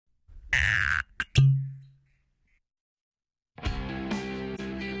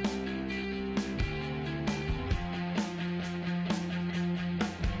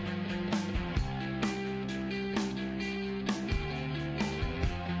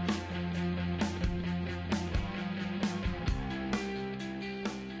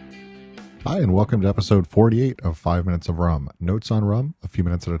Hi, and welcome to episode 48 of 5 Minutes of Rum. Notes on rum, a few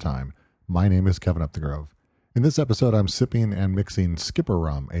minutes at a time. My name is Kevin Upthegrove. In this episode, I'm sipping and mixing Skipper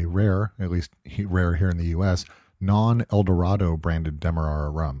rum, a rare, at least rare here in the US, non-El Dorado branded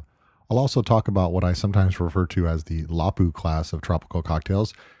Demerara rum. I'll also talk about what I sometimes refer to as the Lapu class of tropical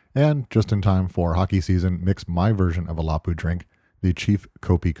cocktails, and just in time for hockey season, mix my version of a Lapu drink, the Chief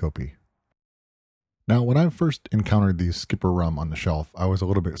Kopi Kopi. Now, when I first encountered the Skipper rum on the shelf, I was a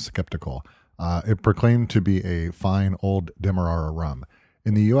little bit skeptical. It proclaimed to be a fine old Demerara rum.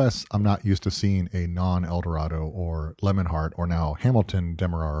 In the US, I'm not used to seeing a non Eldorado or Lemonheart or now Hamilton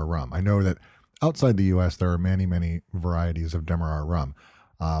Demerara rum. I know that outside the US, there are many, many varieties of Demerara rum.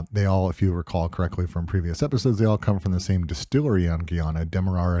 They all, if you recall correctly from previous episodes, they all come from the same distillery on Guyana,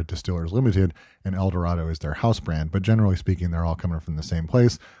 Demerara Distillers Limited, and Eldorado is their house brand. But generally speaking, they're all coming from the same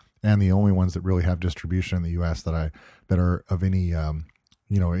place, and the only ones that really have distribution in the U.S. that are of any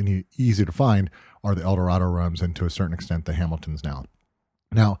any easy to find are the Eldorado rums, and to a certain extent the Hamiltons now.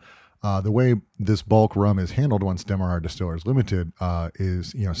 Now, the way this bulk rum is handled once Demerara Distillers Limited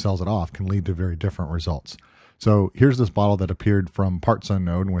is sells it off can lead to very different results. So here's this bottle that appeared from parts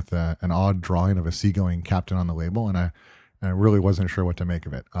unknown with an odd drawing of a seagoing captain on the label, and I really wasn't sure what to make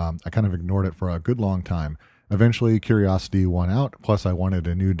of it. I kind of ignored it for a good long time. Eventually, curiosity won out, plus I wanted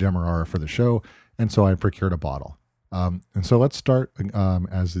a new Demerara for the show, and so I procured a bottle. And so let's start,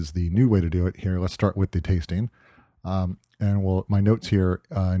 as is the new way to do it here, let's start with the tasting. My notes here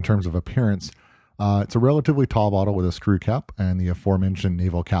in terms of appearance, it's a relatively tall bottle with a screw cap and the aforementioned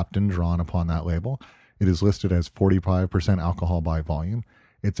naval captain drawn upon that label. It is listed as 45% alcohol by volume.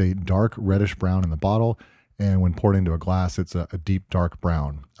 It's a dark reddish brown in the bottle, and when poured into a glass, it's a deep dark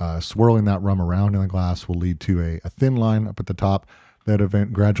brown. Swirling that rum around in the glass will lead to a thin line up at the top that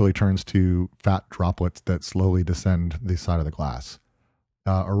event gradually turns to fat droplets that slowly descend the side of the glass.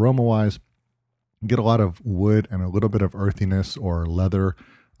 Aroma-wise, you get a lot of wood and a little bit of earthiness or leather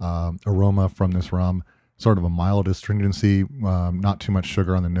aroma from this rum. Sort of a mild astringency, not too much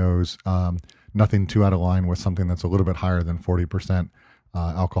sugar on the nose, nothing too out of line with something that's a little bit higher than 40%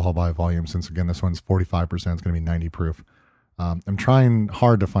 alcohol by volume, since again this one's 45%, it's going to be 90 proof. I'm trying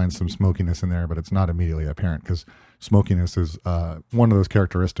hard to find some smokiness in there, but it's not immediately apparent because smokiness is one of those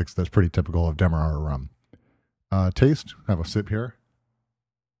characteristics that's pretty typical of Demerara rum. Taste, have a sip here.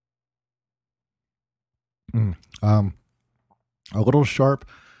 A little sharp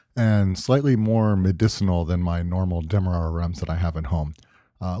and slightly more medicinal than my normal Demerara rums that I have at home.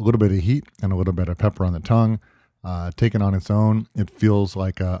 A little bit of heat and a little bit of pepper on the tongue. Taken on its own, it feels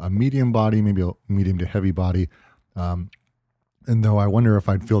like a medium body, maybe a medium to heavy body. And though I wonder if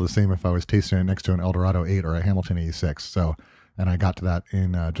I'd feel the same if I was tasting it next to an Eldorado 8 or a Hamilton 86. And I got to that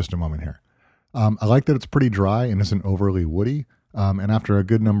in just a moment here. I like that it's pretty dry and isn't overly woody. And after a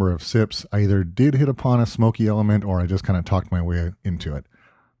good number of sips, I either did hit upon a smoky element or I just kind of talked my way into it.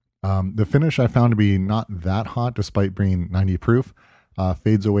 The finish I found to be not that hot despite being 90 proof.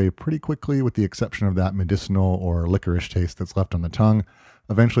 Fades away pretty quickly with the exception of that medicinal or licorice taste that's left on the tongue.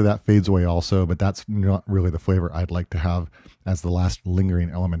 Eventually that fades away also, but that's not really the flavor I'd like to have as the last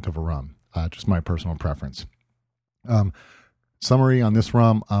lingering element of a rum. Just my personal preference. Summary on this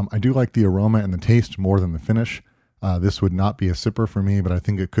rum, I do like the aroma and the taste more than the finish. This would not be a sipper for me, but I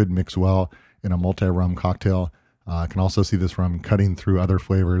think it could mix well in a multi-rum cocktail. I can also see this rum cutting through other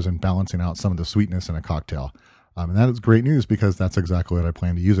flavors and balancing out some of the sweetness in a cocktail. And that is great news because that's exactly what I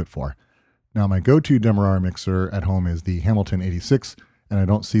plan to use it for. Now, my go-to Demerara mixer at home is the Hamilton 86, and I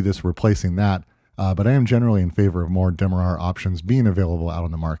don't see this replacing that, but I am generally in favor of more Demerara options being available out on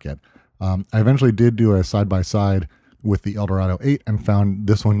the market. I eventually did do a side-by-side with the Eldorado 8 and found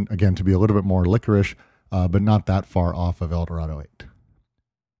this one, again, to be a little bit more licorice, but not that far off of Eldorado 8.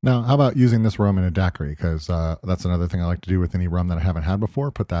 Now, how about using this rum in a daiquiri? Because that's another thing I like to do with any rum that I haven't had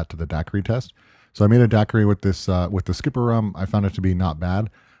before, put that to the daiquiri test. So I made a daiquiri with this with the Skipper rum. I found it to be not bad,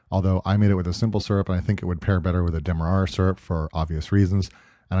 although I made it with a simple syrup, and I think it would pair better with a Demerara syrup for obvious reasons.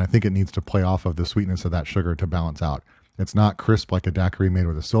 And I think it needs to play off of the sweetness of that sugar to balance out. It's not crisp like a daiquiri made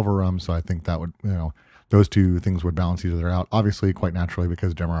with a silver rum, so I think that would, those two things would balance each other out. Obviously, quite naturally,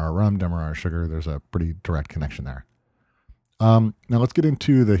 because Demerara rum, Demerara sugar, there's a pretty direct connection there. Now let's get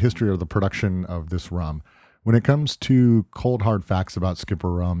into the history of the production of this rum. When it comes to cold hard facts about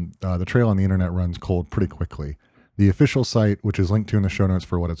Skipper rum, the trail on the internet runs cold pretty quickly. The official site, which is linked to in the show notes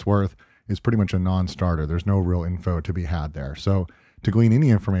for what it's worth, is pretty much a non-starter. There's no real info to be had there. So to glean any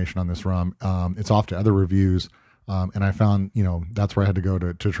information on this rum, it's off to other reviews. And I found, that's where I had to go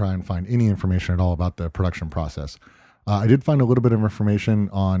to try and find any information at all about the production process. I did find a little bit of information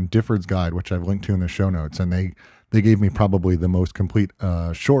on Difford's Guide, which I've linked to in the show notes, and they they gave me probably the most complete,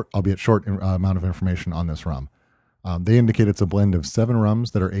 short, albeit short, amount of information on this rum. They indicate it's a blend of 7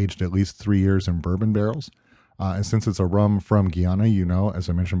 rums that are aged at least 3 years in bourbon barrels. And since it's a rum from Guyana, as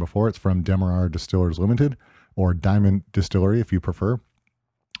I mentioned before, it's from Demerara Distillers Limited, or Diamond Distillery if you prefer.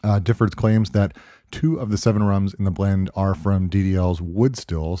 Difford's claims that 2 of the 7 rums in the blend are from DDL's wood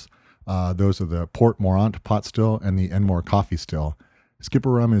stills. Those are the Port Morant pot still and the Enmore coffee still.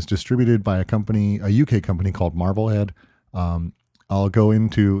 Skipper Rum is distributed by a UK company called Marblehead. I'll go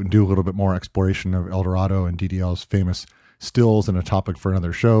into and do a little bit more exploration of El Dorado and DDL's famous stills and a topic for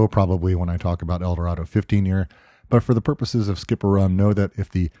another show, probably when I talk about El Dorado 15 year. But for the purposes of Skipper Rum, know that if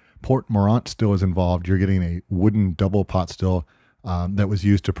the Port Morant still is involved, you're getting a wooden double pot still that was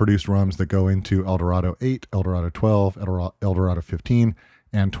used to produce rums that go into El Dorado 8, El Dorado 12, El Dorado 15,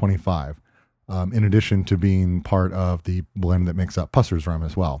 and 25. In addition to being part of the blend that makes up Pusser's rum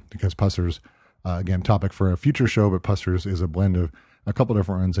as well, because Pusser's, again, topic for a future show, but Pusser's is a blend of a couple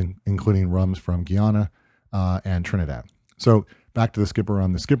different rums, including rums from Guyana and Trinidad. So back to the Skipper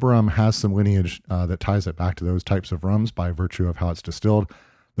Rum. The Skipper Rum has some lineage that ties it back to those types of rums by virtue of how it's distilled.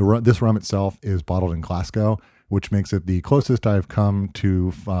 This rum itself is bottled in Glasgow, which makes it the closest I've come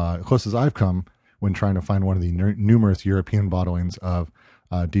when trying to find one of the numerous European bottlings of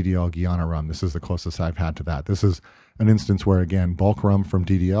DDL Guyana rum. This is the closest I've had to that. This is an instance where, again, bulk rum from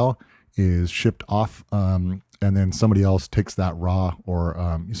DDL is shipped off, and then somebody else takes that raw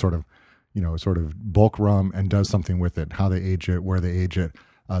or sort of bulk rum and does something with it. How they age it, where they age it,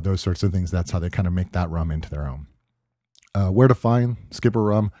 those sorts of things. That's how they kind of make that rum into their own. Where to find Skipper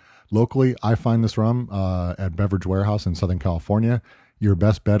Rum? Locally, I find this rum at Beverage Warehouse in Southern California. Your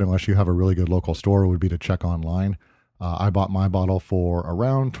best bet, unless you have a really good local store, would be to check online. I bought my bottle for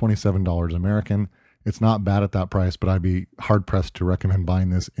around $27 American. It's not bad at that price, but I'd be hard-pressed to recommend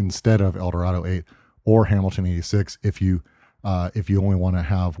buying this instead of El Dorado 8 or Hamilton 86 if you only want to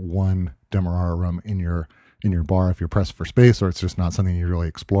have one Demerara rum in your bar, if you're pressed for space, or it's just not something you really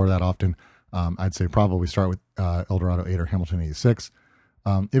explore that often. I'd say probably start with El Dorado 8 or Hamilton 86.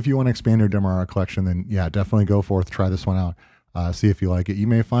 If you want to expand your Demerara collection, then yeah, definitely go forth, try this one out, see if you like it. You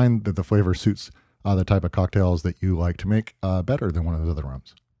may find that the flavor suits the type of cocktails that you like to make better than one of those other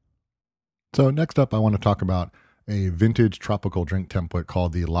rums. So next up, I want to talk about a vintage tropical drink template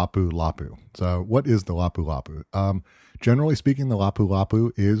called the Lapu Lapu. So what is the Lapu Lapu? Generally speaking, the Lapu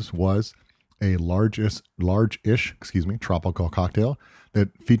Lapu was a large-ish tropical cocktail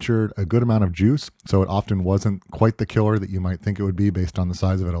that featured a good amount of juice. So it often wasn't quite the killer that you might think it would be based on the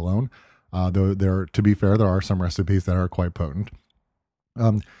size of it alone. Though to be fair, there are some recipes that are quite potent.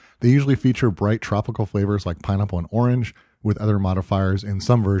 They usually feature bright tropical flavors like pineapple and orange, with other modifiers in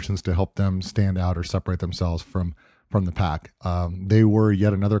some versions to help them stand out or separate themselves from the pack. They were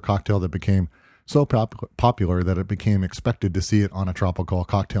yet another cocktail that became so popular that it became expected to see it on a tropical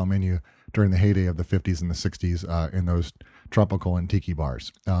cocktail menu during the heyday of the 50s and the 60s in those tropical and tiki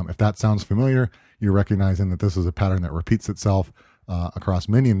bars. If that sounds familiar, you're recognizing that this is a pattern that repeats itself across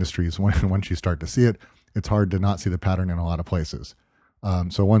many industries. Once you start to see it, it's hard to not see the pattern in a lot of places.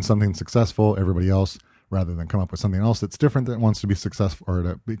 So once something's successful, everybody else, rather than come up with something else that's different that wants to be successful or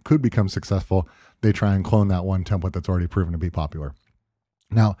that could become successful, they try and clone that one template that's already proven to be popular.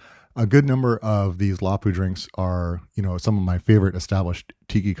 Now, a good number of these Lapu drinks are, some of my favorite established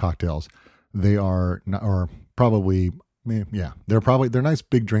tiki cocktails. They are, they're nice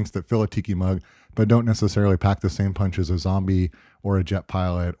big drinks that fill a tiki mug, but don't necessarily pack the same punch as a Zombie or a Jet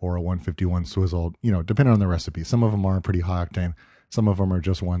Pilot or a 151 Swizzle, depending on the recipe. Some of them are pretty high octane. Some of them are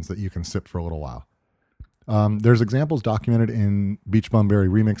just ones that you can sip for a little while. There's examples documented in Beach Bum Berry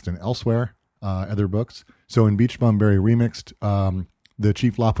Remixed and elsewhere, other books. So in Beach Bum Berry Remixed, the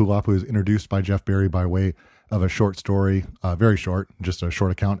Chief Lapu Lapu is introduced by Jeff Berry by way of a short story, very short, just a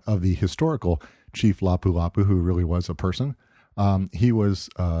short account of the historical Chief Lapu Lapu, who really was a person. He was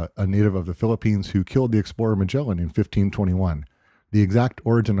a native of the Philippines who killed the explorer Magellan in 1521. The exact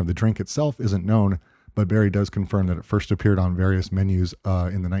origin of the drink itself isn't known, but Berry does confirm that it first appeared on various menus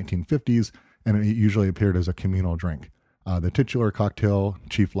in the 1950s, and it usually appeared as a communal drink. The titular cocktail,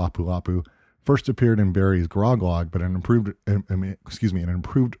 Chief Lapu Lapu, first appeared in Berry's Grog Log, but an improved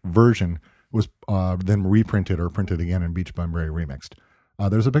version was then reprinted or printed again in Beach Bum Berry Remixed.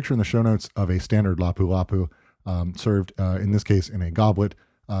 There's a picture in the show notes of a standard Lapu Lapu served, in this case, in a goblet,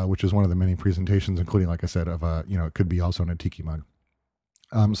 which is one of the many presentations, including, like I said, of it could be also in a tiki mug.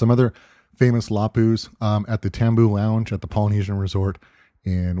 Some other famous Lapus at the Tambu Lounge at the Polynesian Resort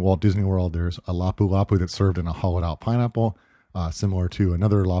in Walt Disney World. There's a Lapu Lapu that's served in a hollowed out pineapple, similar to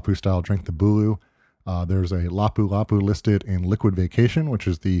another Lapu style drink, the Bulu. There's a Lapu Lapu listed in Liquid Vacation, which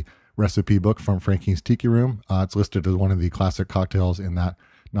is the recipe book from Frankie's Tiki Room. It's listed as one of the classic cocktails in that,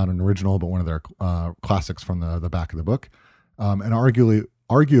 not an original, but one of their classics from the back of the book. And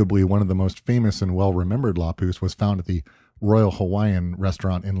arguably one of the most famous and well-remembered Lapus was found at the Royal Hawaiian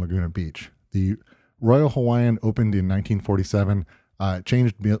restaurant in Laguna Beach. The Royal Hawaiian opened in 1947,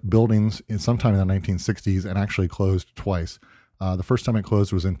 changed buildings sometime in the 1960s, and actually closed twice. The first time it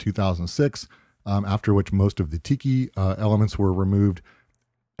closed was in 2006, after which most of the tiki elements were removed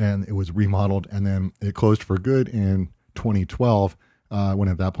and it was remodeled, and then it closed for good in 2012, when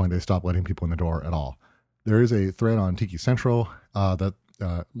at that point they stopped letting people in the door at all. There is a thread on Tiki Central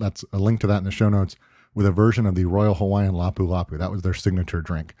that's a link to that in the show notes, with a version of the Royal Hawaiian Lapu Lapu. That was their signature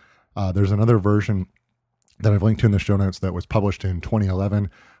drink. There's another version that I've linked to in the show notes that was published in 2011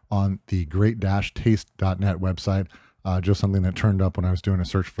 on the great-taste.net website. Just something that turned up when I was doing a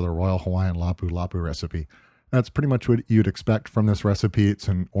search for the Royal Hawaiian Lapu Lapu recipe. That's pretty much what you'd expect from this recipe. It's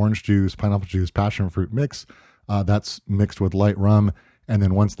an orange juice, pineapple juice, passion fruit mix. That's mixed with light rum. And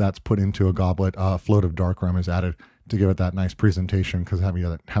then once that's put into a goblet, a float of dark rum is added to give it that nice presentation, because having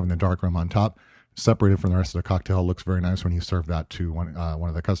the dark rum on top, separated from the rest of the cocktail, looks very nice when you serve that to one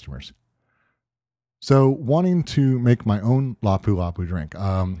of the customers. So wanting to make my own Lapu Lapu drink,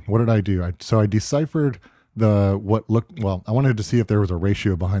 what did I do? I deciphered I wanted to see if there was a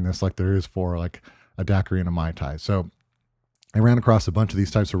ratio behind this, like there is for like a daiquiri and a Mai Tai. So I ran across a bunch of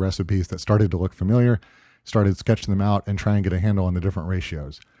these types of recipes that started to look familiar, started sketching them out and trying to get a handle on the different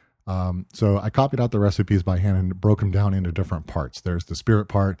ratios. So I copied out the recipes by hand and broke them down into different parts. There's the spirit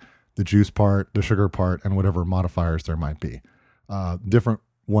part, the juice part, the sugar part, and whatever modifiers there might be. Different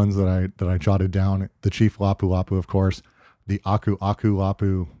ones that I jotted down: the Chief Lapu Lapu, of course, the Aku Aku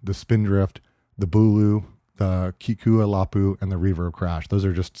Lapu, the Spindrift, the Bulu, the Kikua Lapu, and the Reverb Crash. Those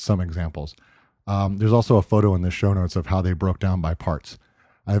are just some examples. There's also a photo in the show notes of how they broke down by parts.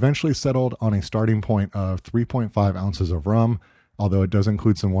 I eventually settled on a starting point of 3.5 ounces of rum, although it does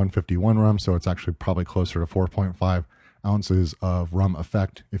include some 151 rum, so it's actually probably closer to 4.5 ounces of rum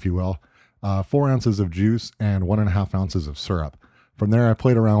effect, if you will, 4 ounces of juice, and 1.5 ounces of syrup. From there, I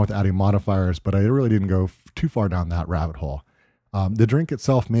played around with adding modifiers, but I really didn't go too far down that rabbit hole. The drink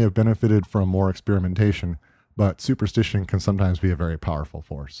itself may have benefited from more experimentation, but superstition can sometimes be a very powerful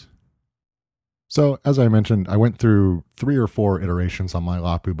force. So, as I mentioned, I went through 3 or 4 iterations on my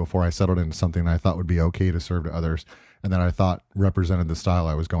Lapu before I settled into something I thought would be okay to serve to others, and that I thought represented the style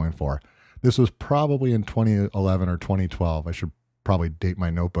I was going for. This was probably in 2011 or 2012. I should probably date my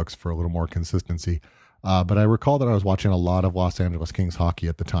notebooks for a little more consistency. But I recall that I was watching a lot of Los Angeles Kings hockey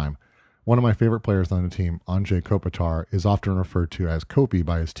at the time. One of my favorite players on the team, Anze Kopitar, is often referred to as Kopi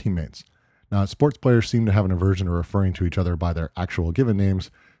by his teammates. Now, sports players seem to have an aversion to referring to each other by their actual given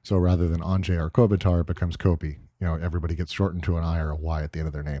names, so rather than Anze or Kopitar, it becomes Kopi. Everybody gets shortened to an I or a Y at the end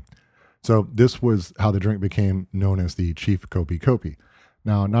of their name. So this was how the drink became known as the Chief Kopi Kopi.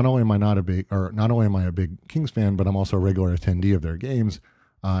 Now, not only am I a big Kings fan, but I'm also a regular attendee of their games.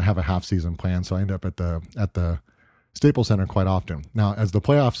 I have a half-season plan, so I end up at the Staples Center quite often. Now, as the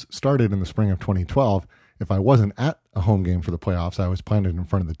playoffs started in the spring of 2012, if I wasn't at a home game for the playoffs, I was planted in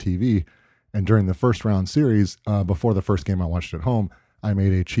front of the TV. And during the first round series, before the first game I watched at home, I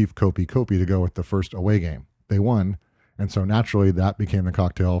made a Chief Kopi Kopi to go with the first away game. They won, and so naturally that became the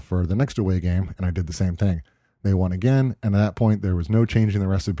cocktail for the next away game, and I did the same thing. They won again, and at that point there was no changing the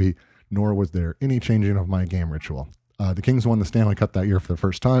recipe, nor was there any changing of my game ritual. The Kings won the Stanley Cup that year for the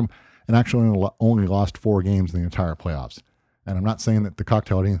first time, and actually only lost 4 games in the entire playoffs. And I'm not saying that the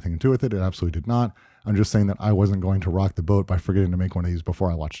cocktail had anything to do with it. It absolutely did not. I'm just saying that I wasn't going to rock the boat by forgetting to make one of these before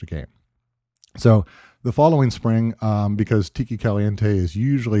I watched the game. So the following spring, because Tiki Caliente is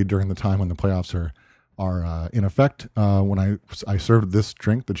usually during the time when the playoffs are in effect, when I served this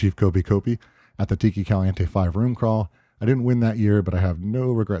drink, the Chief Kopi Kopi, at the Tiki Caliente 5 room crawl. I didn't win that year, but I have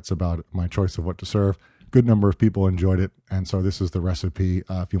no regrets about my choice of what to serve. Good number of people enjoyed it, and so this is the recipe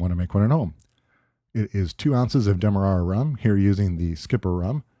if you want to make one at home. It is 2 ounces of Demerara rum, here using the Skipper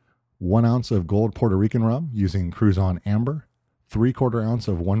rum, 1 ounce of Gold Puerto Rican rum using Cruzon Amber, 3/4 ounce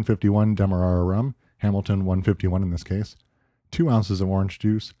of 151 Demerara rum, Hamilton 151 in this case, 2 ounces of orange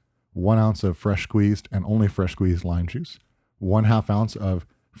juice, 1 ounce of fresh squeezed and only fresh squeezed lime juice, 1/2 ounce of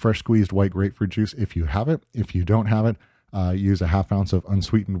fresh squeezed white grapefruit juice if you have it. If you don't have it, use a 1/2 ounce of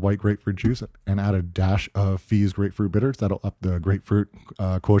unsweetened white grapefruit juice and add a dash of Fee's grapefruit bitters. That'll up the grapefruit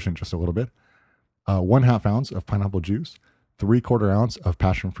quotient just a little bit. 1/2 ounce of pineapple juice, 3/4 ounce of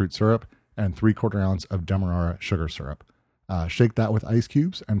passion fruit syrup, and 3/4 ounce of Demerara sugar syrup. Shake that with ice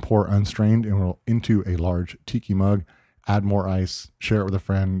cubes and pour unstrained into a large tiki mug. Add more ice, share it with a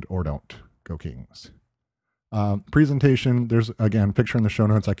friend, or don't. Go Kings. Presentation, there's again picture in the show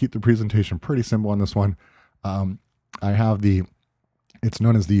notes. I keep the presentation pretty simple on this one. I have it's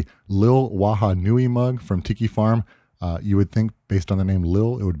known as the Lil Waha Nui mug from Tiki Farm. You would think based on the name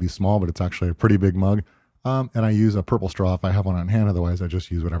Lil it would be small, but it's actually a pretty big mug. And I use a purple straw if I have one on hand. Otherwise, I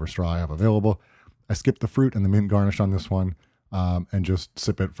just use whatever straw I have available. I skip the fruit and the mint garnish on this one, and just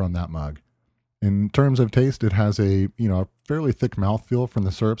sip it from that mug. In terms of taste, it has a fairly thick mouthfeel from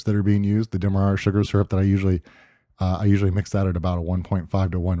the syrups that are being used. The Demerara sugar syrup that I usually mix that at about a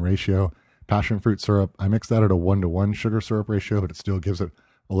 1.5 to 1 ratio. Passion fruit syrup, I mix that at a 1 to 1 sugar syrup ratio, but it still gives it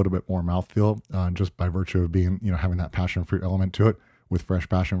a little bit more mouthfeel, just by virtue of being having that passion fruit element to it with fresh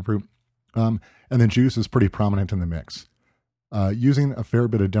passion fruit. And the juice is pretty prominent in the mix. Using a fair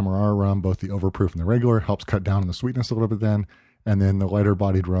bit of Demerara rum, both the overproof and the regular, helps cut down on the sweetness a little bit then. And then the lighter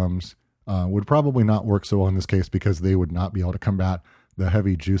bodied rums would probably not work so well in this case because they would not be able to combat the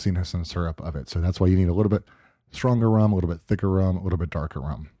heavy juiciness and syrup of it. So that's why you need a little bit stronger rum, a little bit thicker rum, a little bit darker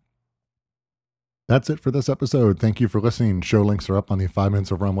rum. That's it for this episode. Thank you for listening. Show links are up on the 5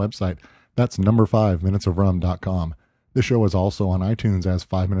 Minutes of Rum website. That's number 5minutesofrum.com. The show is also on iTunes as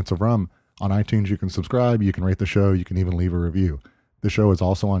 5 Minutes of Rum. On iTunes, you can subscribe, you can rate the show, you can even leave a review. The show is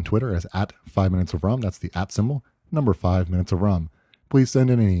also on Twitter as at 5 Minutes of Rum. That's the at symbol, number 5 Minutes of Rum. Please send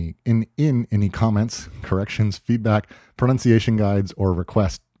in any comments, corrections, feedback, pronunciation guides, or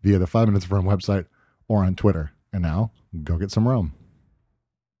requests via the 5 Minutes of Rum website or on Twitter. And now, go get some rum.